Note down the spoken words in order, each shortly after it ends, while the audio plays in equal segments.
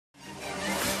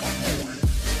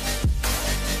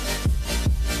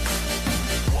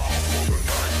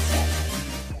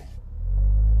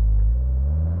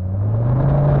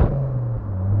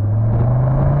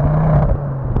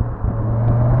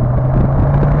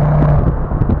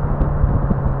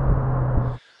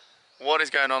What is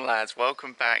going on, lads?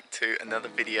 Welcome back to another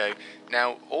video.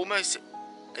 Now, almost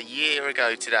a year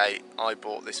ago today, I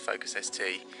bought this Focus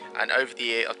ST, and over the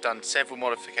year I've done several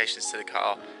modifications to the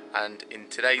car, and in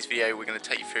today's video we're going to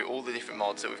take you through all the different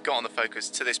mods that we've got on the Focus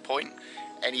to this point,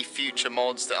 any future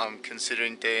mods that I'm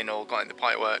considering doing or got in the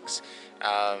pipeworks.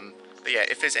 But yeah,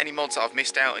 if there's any mods that I've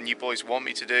missed out and you boys want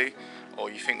me to do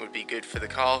or you think would be good for the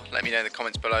car, let me know in the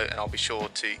comments below and I'll be sure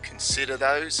to consider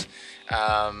those.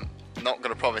 Not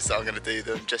going to promise that I'm going to do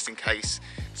them, just in case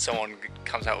someone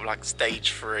comes out with like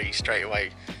stage 3 straight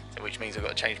away, which means I've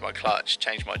got to change my clutch,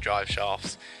 change my drive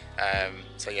shafts.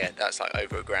 So yeah, that's like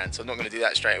over £1,000, so I'm not going to do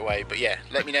that straight away. But yeah,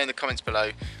 let me know in the comments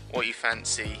below what you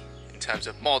fancy in terms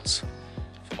of mods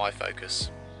for my Focus.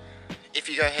 If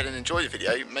you go ahead and enjoy the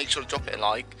video, make sure to drop it a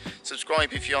like,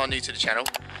 subscribe if you are new to the channel.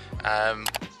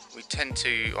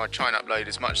 I try and upload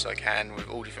as much as I can with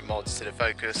all different mods to the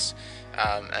Focus,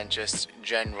 and just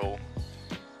general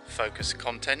Focus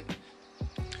content.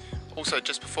 Also,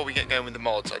 just before we get going with the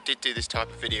mods, I did do this type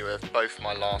of video of both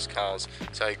my last cars,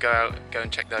 so go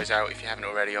and check those out if you haven't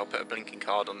already. I'll put a blinking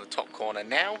card on the top corner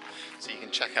now, so you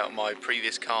can check out my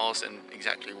previous cars and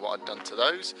exactly what I've done to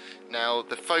those. Now,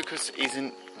 the Focus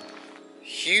isn't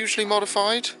hugely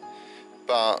modified,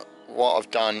 but what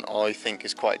I've done I think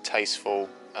is quite tasteful.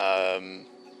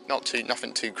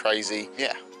 Nothing too crazy.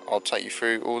 Yeah, I'll take you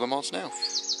through all the mods now.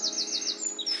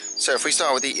 So if we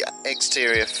start with the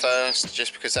exterior first,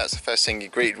 just because that's the first thing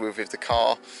you're greeted with the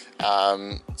car.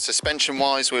 Suspension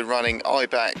wise, we're running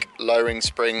IBAC lowering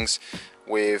springs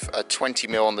with a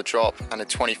 20mm on the drop and a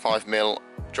 25mm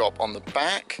drop on the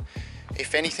back.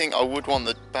 If anything, I would want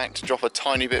the back to drop a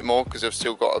tiny bit more because I've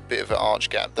still got a bit of an arch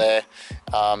gap there.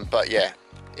 But yeah,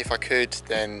 if I could,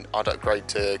 then I'd upgrade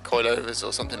to coilovers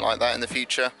or something like that in the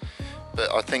future. But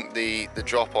I think the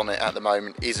drop on it at the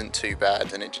moment isn't too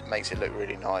bad, and it just makes it look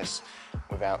really nice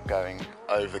without going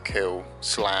overkill,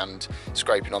 slammed,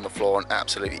 scraping on the floor and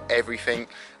absolutely everything.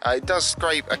 It does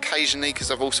scrape occasionally because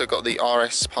I've also got the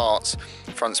RS parts,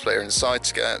 front splitter and side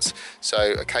skirts,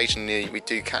 so occasionally we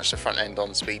do catch the front end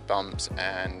on speed bumps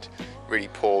and really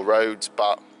poor roads,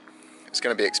 but it's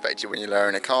going to be expected when you're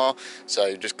lowering a car, so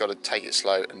you just got to take it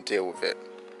slow and deal with it.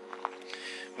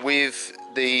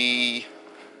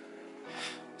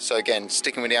 So again,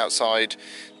 sticking with the outside,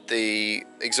 the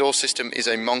exhaust system is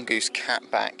a Mongoose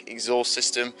catback exhaust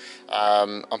system.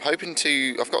 I've got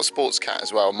a sports cat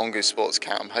as well, Mongoose sports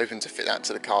cat. I'm hoping to fit that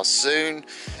to the car soon,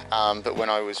 but when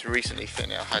I was recently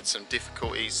fitting it, I had some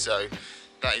difficulties, so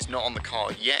that is not on the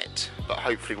car yet, but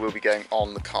hopefully we'll be going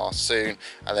on the car soon,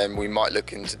 and then we might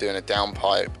look into doing a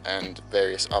downpipe and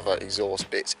various other exhaust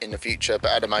bits in the future,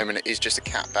 but at the moment it is just a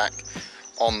catback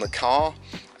on the car.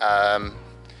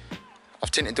 I've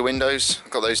tinted the windows.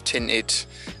 I've got those tinted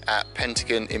at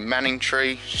Pentagon in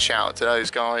Manningtree. Shout out to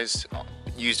those guys. I've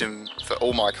used them for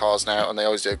all my cars now and they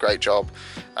always do a great job.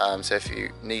 So if you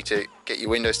need to get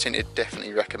your windows tinted,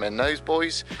 definitely recommend those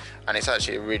boys. And it's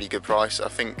actually a really good price. I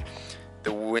think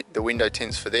the window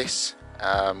tints for this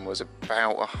was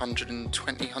about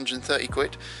 120, 130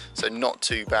 quid. So not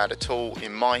too bad at all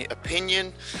in my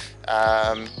opinion.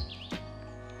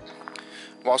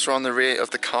 Whilst we're on the rear of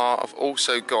the car, I've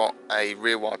also got a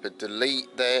rear wiper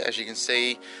delete there, as you can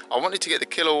see. I wanted to get the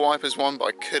Killer Wipers one, but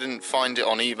I couldn't find it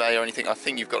on eBay or anything. I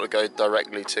think you've got to go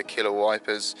directly to Killer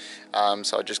Wipers.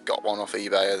 So I just got one off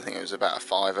eBay. I think it was about a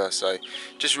 £5, so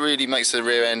just really makes the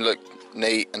rear end look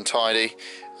neat and tidy.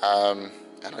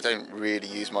 And I don't really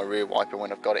use my rear wiper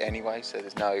when I've got it anyway, so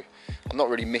I'm not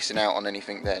really missing out on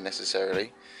anything there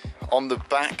necessarily. On the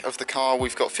back of the car,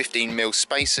 we've got 15mm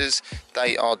spacers.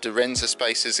 They are Durenza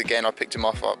spacers. Again, I picked them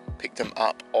up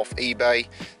off eBay.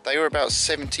 They were about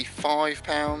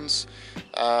 £75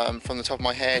 from the top of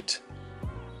my head,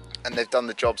 and they've done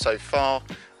the job so far.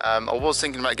 I was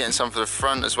thinking about getting some for the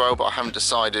front as well, but I haven't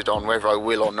decided on whether I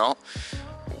will or not.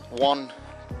 One,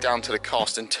 down to the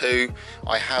cost, and two,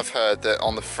 I have heard that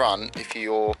on the front, if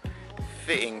you're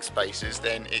fitting spacers,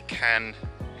 then it can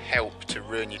help to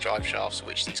ruin your drive shafts,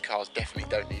 which these cars definitely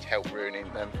don't need help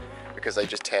ruining them because they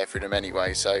just tear through them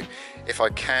anyway. So if I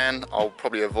can, I'll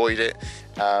probably avoid it,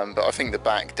 but I think the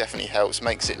back definitely helps,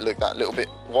 makes it look that little bit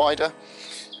wider,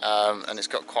 and it's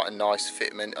got quite a nice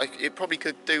fitment. It probably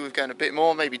could do with going a bit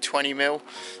more, maybe 20mm.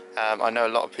 I know a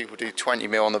lot of people do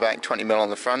 20mm on the back, 20mm on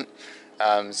the front.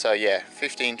 So yeah,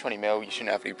 15-20mm, you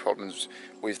shouldn't have any problems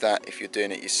with that if you're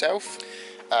doing it yourself.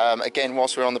 Again,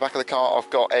 whilst we're on the back of the car, I've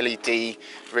got LED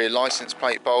rear license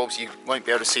plate bulbs. You won't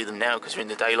be able to see them now because we're in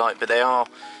the daylight, but they are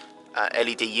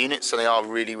LED units, so they are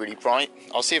really, really bright.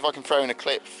 I'll see if I can throw in a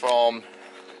clip from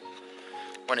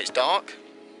when it's dark.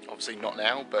 Obviously not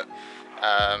now, but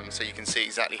so you can see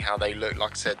exactly how they look.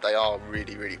 Like I said, they are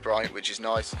really, really bright, which is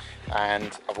nice.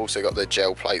 And I've also got the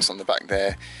gel plates on the back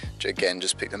there, which again,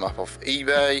 just picked them up off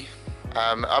eBay.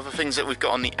 Other things that we've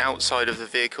got on the outside of the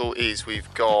vehicle is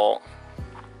we've got,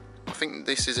 I think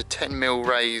this is a 10mm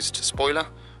raised spoiler,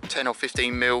 10 or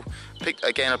 15mm.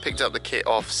 Again, I picked up the kit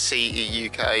off CE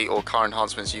UK or Car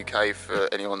Enhancements UK for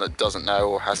anyone that doesn't know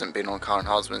or hasn't been on Car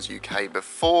Enhancements UK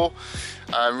before.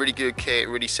 Really good kit,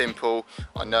 really simple.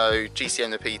 I know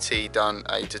GCN the PT done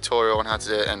a tutorial on how to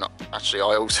do it, and actually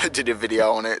I also did a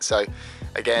video on it, so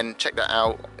again, check that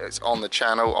out. It's on the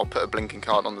channel. I'll put a blinking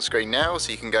card on the screen now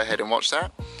so you can go ahead and watch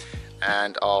that,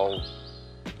 and I'll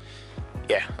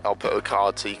put a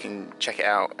card so you can check it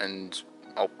out, and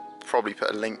I'll probably put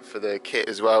a link for the kit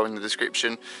as well in the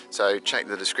description, so check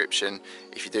the description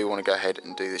if you do want to go ahead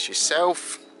and do this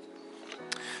yourself.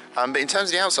 But in terms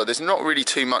of the outside, there's not really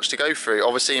too much to go through.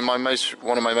 Obviously in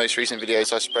one of my most recent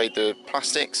videos I sprayed the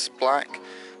plastics black,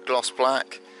 gloss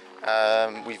black.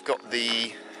 We've got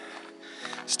the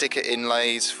sticker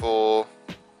inlays for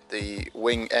the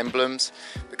wing emblems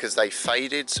because they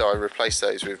faded, so I replaced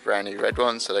those with brand new red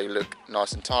ones so they look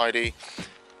nice and tidy.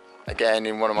 Again,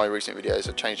 in one of my recent videos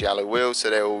I changed the alloy wheels, so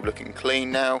they're all looking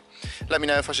clean now. Let me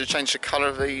know if I should change the colour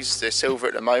of these. They're silver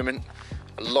at the moment.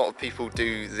 A lot of people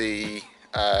do the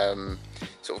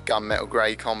sort of gunmetal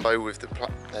grey combo with the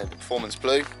performance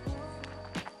blue,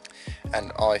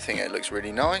 and I think it looks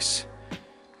really nice.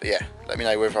 But yeah, let me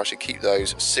know whether I should keep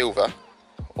those silver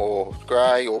or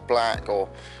grey or black or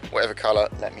whatever colour.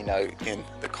 Let me know in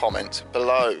the comments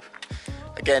below.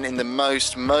 Again, in the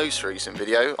most recent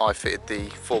video I fitted the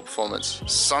Ford Performance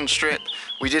sun strip.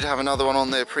 We did have another one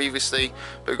on there previously,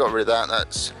 but we got rid of that.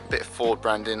 That's a bit of Ford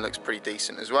branding, looks pretty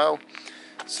decent as well.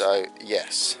 So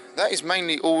yes, that is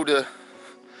mainly all the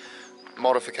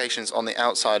modifications on the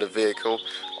outside of the vehicle.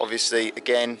 Obviously,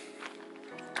 again,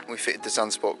 we fitted the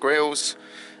Sunspot grills.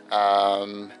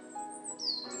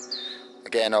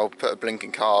 Again, I'll put a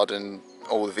blinking card and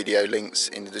all the video links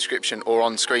in the description or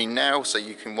on screen now, so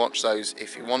you can watch those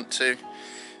if you want to.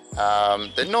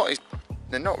 They're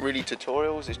not really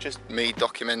tutorials, it's just me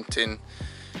documenting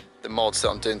the mods that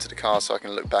I'm doing to the car so I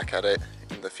can look back at it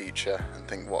in the future and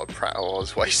think what a prat I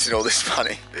was wasting all this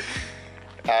money.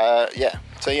 Yeah,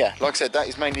 so yeah, like I said, that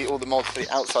is mainly all the mods for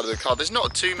the outside of the car. There's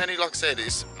not too many, like I said,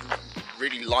 it's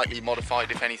really lightly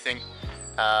modified if anything,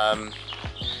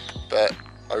 but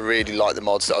I really like the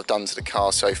mods that I've done to the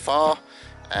car so far,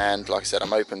 and like I said,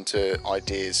 I'm open to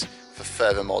ideas for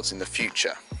further mods in the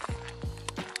future.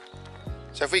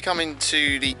 So if we come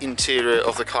into the interior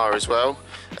of the car as well,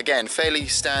 again, fairly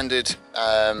standard,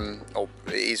 or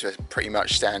it is a pretty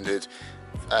much standard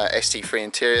ST3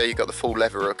 interior. You've got the full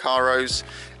leather Recaros.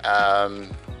 I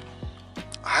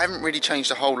haven't really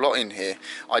changed a whole lot in here.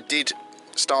 I did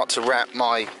start to wrap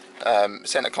my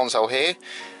center console here.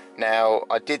 Now,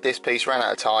 I did this piece, ran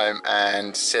out of time,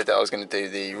 and said that I was going to do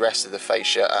the rest of the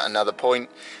fascia at another point,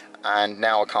 and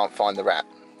now I can't find the wrap.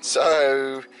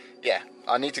 So yeah,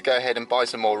 I need to go ahead and buy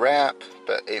some more wrap,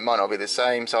 but it might not be the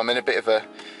same, so I'm in a bit of a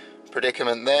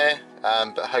predicament there,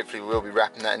 but hopefully we'll be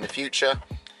wrapping that in the future.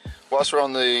 Whilst we're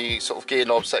on the sort of gear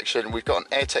knob section, we've got an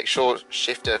AirTech short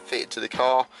shifter fitted to the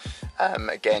car.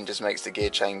 Again, just makes the gear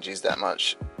changes that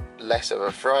much less of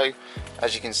a throw.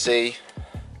 As you can see,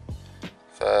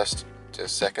 first to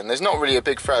second, there's not really a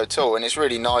big throw at all, and it's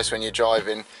really nice when you're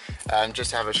driving just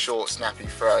to have a short snappy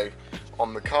throw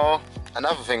on the car.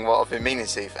 Another thing what I've been meaning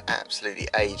to do for absolutely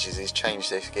ages is change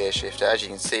this gear shifter. As you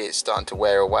can see, it's starting to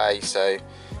wear away, so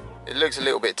it looks a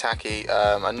little bit tacky.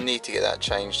 I need to get that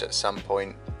changed at some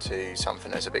point to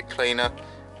something that's a bit cleaner.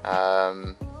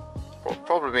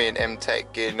 Probably an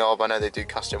Mk2 gear knob. I know they do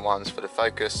custom ones for the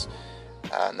Focus,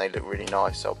 and they look really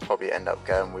nice, so I'll probably end up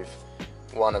going with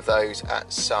one of those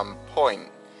at some point.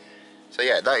 So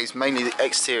yeah, that is mainly the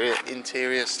exterior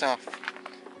interior stuff.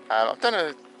 I've done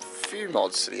a few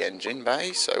mods to the engine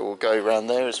bay, so we'll go around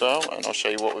there as well, and I'll show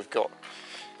you what we've got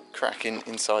cracking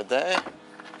inside there.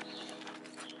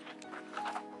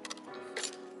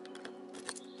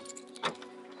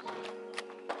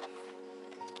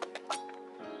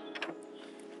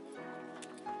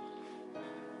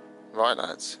 Right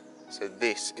lads, so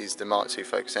this is the Mk2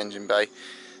 Focus engine bay.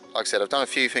 Like I said, I've done a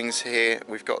few things here.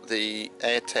 We've got the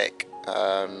AirTech,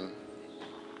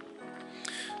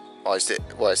 it's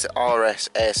the RS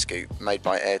Air Scoop made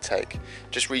by AirTech.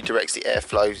 Just redirects the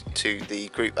airflow to the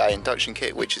Group A induction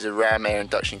kit, which is a Ram Air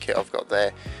induction kit I've got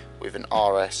there with an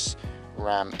RS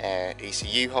Ram Air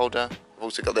ECU holder. I've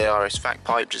also got the RS vac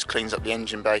pipe, just cleans up the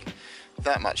engine bay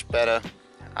that much better.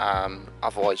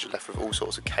 Otherwise you're left with all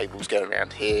sorts of cables going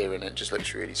around here and it just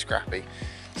looks really scrappy.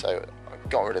 So I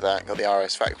got rid of that, got the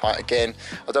RS vac pipe. Again,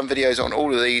 I've done videos on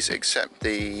all of these except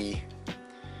the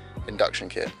induction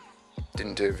kit.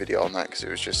 Didn't do a video on that because it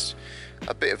was just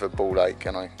a bit of a ball ache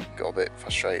and I got a bit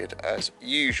frustrated as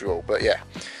usual. But yeah,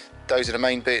 those are the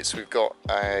main bits. We've got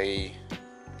a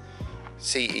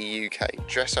CE UK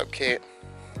dress up kit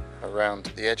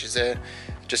around the edges there.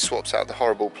 Just swaps out the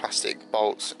horrible plastic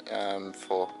bolts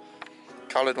for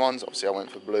coloured ones. Obviously I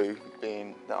went for blue,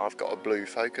 being that I've got a blue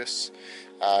Focus.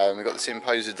 We've got this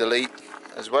Imposer Delete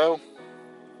as well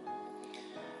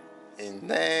in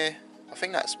there. I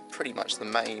think that's pretty much the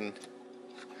main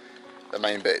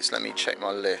bits. Let me check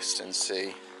my list and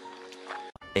see.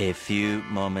 A few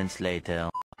moments later.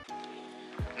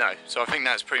 No, so I think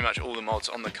that's pretty much all the mods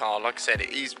on the car. Like I said,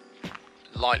 it is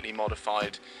lightly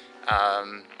modified.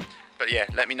 But yeah,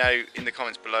 let me know in the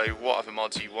comments below what other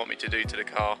mods you want me to do to the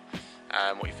car,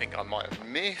 what you think I might have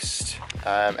missed,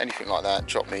 anything like that.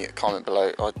 Drop me a comment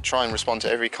below. I try and respond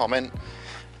to every comment,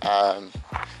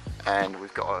 and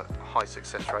we've got a high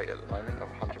success rate at the moment of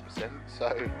 100%.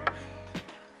 So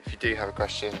if you do have a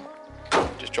question,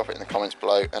 just drop it in the comments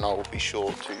below and I will be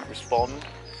sure to respond.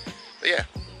 But yeah,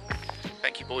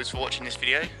 thank you boys for watching this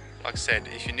video. Like I said,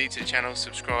 if you're new to the channel,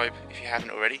 subscribe if you haven't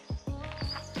already.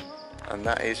 And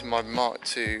that is my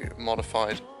Mk2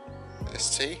 modified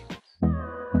ST.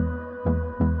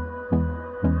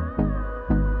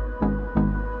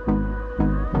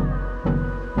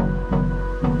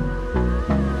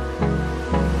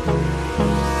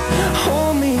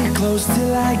 Hold me close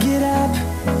till I get up.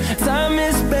 Time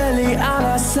is barely on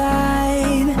our side.